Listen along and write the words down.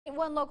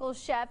One local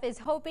chef is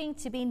hoping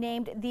to be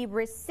named the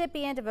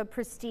recipient of a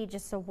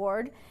prestigious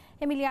award.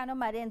 Emiliano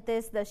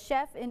Marentes, the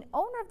chef and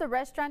owner of the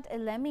restaurant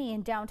Acclaimed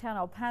in downtown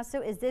El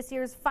Paso, is this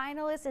year's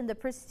finalist in the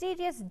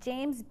prestigious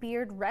James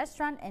Beard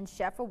Restaurant and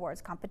Chef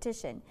Awards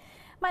competition.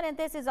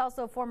 Marentes is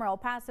also a former El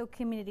Paso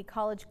Community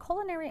College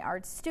Culinary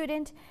Art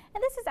student,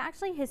 and this is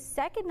actually his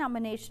second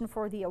nomination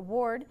for the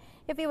award.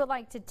 If you would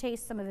like to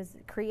taste some of his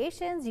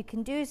creations, you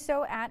can do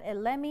so at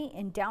Acclaimed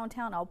in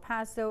downtown El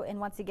Paso, and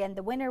once again,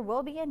 the winner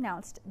will be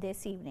announced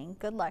this evening.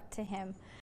 Good luck to him.